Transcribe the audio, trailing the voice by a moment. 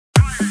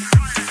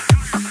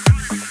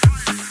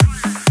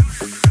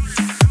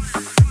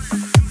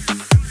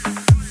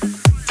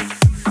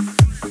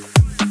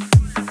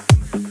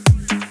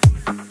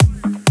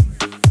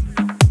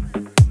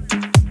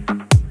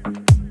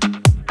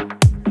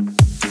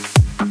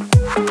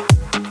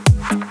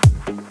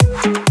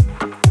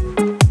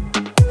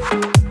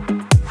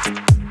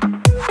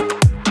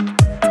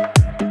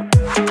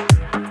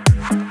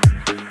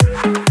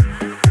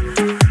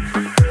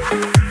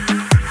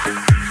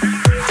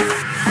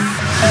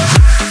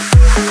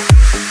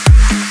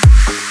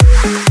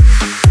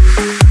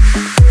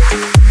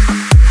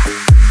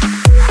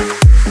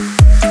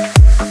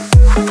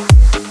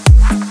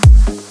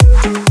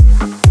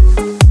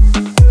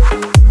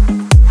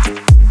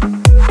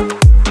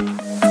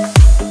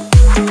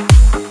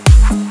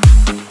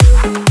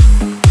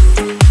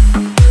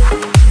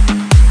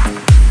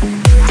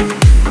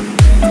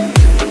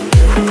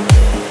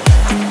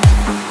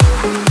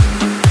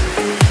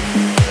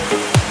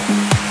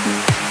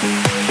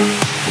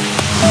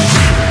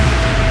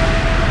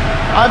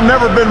I've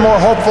never been more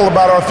hopeful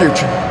about our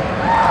future.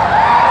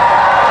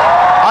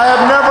 I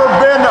have never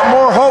been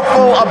more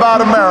hopeful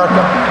about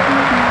America.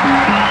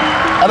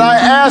 And I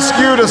ask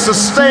you to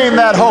sustain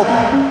that hope.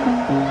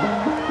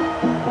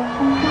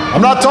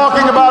 I'm not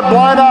talking about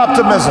blind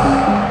optimism,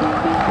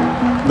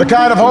 the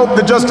kind of hope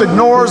that just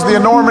ignores the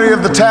enormity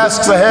of the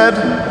tasks ahead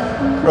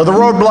or the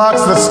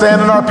roadblocks that stand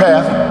in our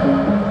path.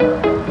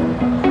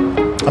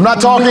 I'm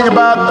not talking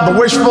about the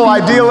wishful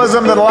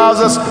idealism that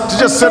allows us to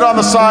just sit on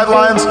the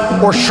sidelines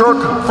or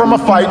shirk from a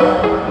fight.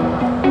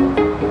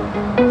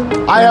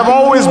 I have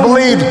always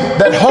believed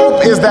that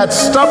hope is that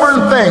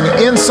stubborn thing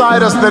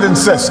inside us that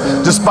insists,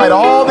 despite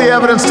all the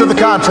evidence to the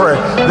contrary,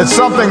 that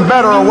something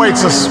better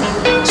awaits us,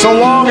 so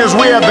long as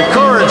we have the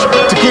courage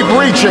to keep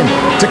reaching,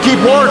 to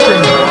keep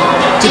working,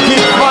 to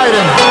keep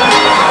fighting.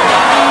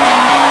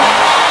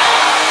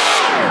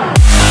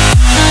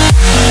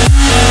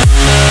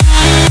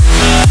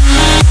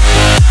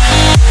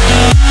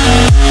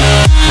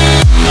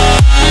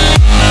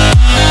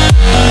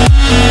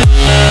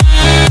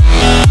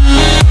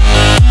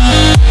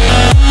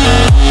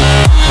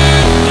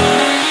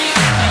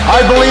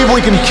 I believe we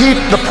can keep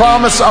the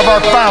promise of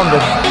our founder.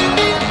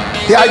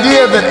 The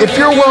idea that if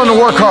you're willing to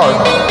work hard,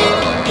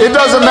 it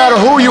doesn't matter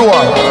who you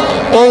are,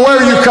 or where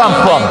you come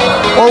from,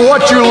 or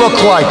what you look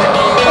like,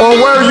 or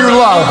where you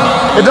love.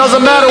 It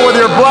doesn't matter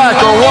whether you're black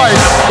or white,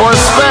 or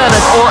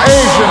Hispanic, or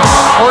Asian,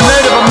 or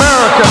Native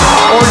American,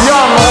 or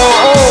young or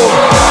old,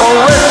 or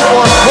rich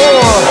or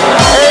poor,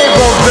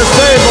 able,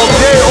 disabled,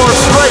 gay or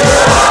straight.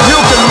 You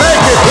can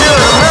make it here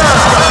in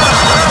America.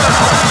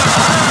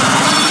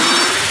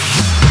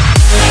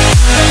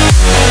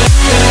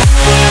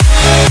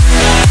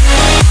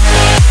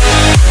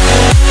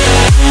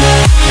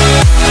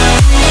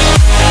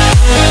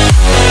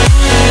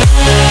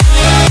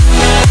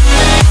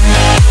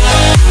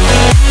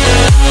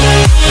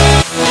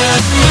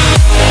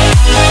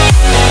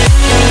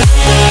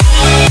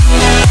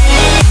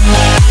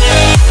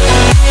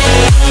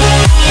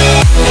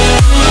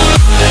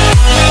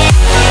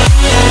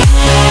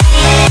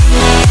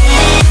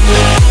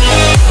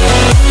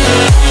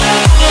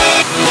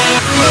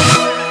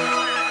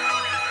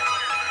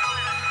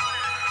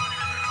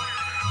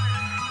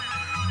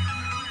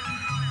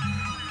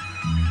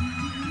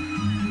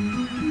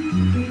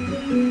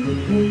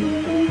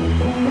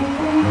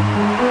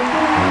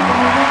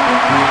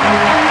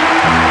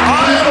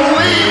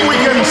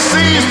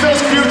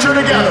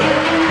 Together,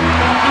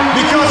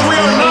 because we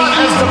are not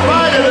as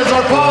divided as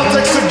our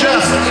politics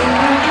suggests.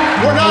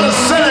 We're not as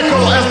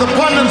cynical as the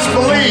pundits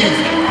believe.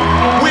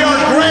 We are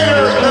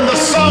greater than the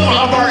sum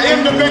of our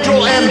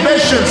individual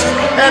ambitions,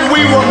 and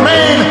we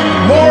remain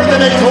more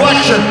than a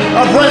collection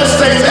of red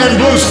states and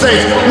blue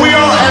states. We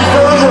are and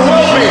forever will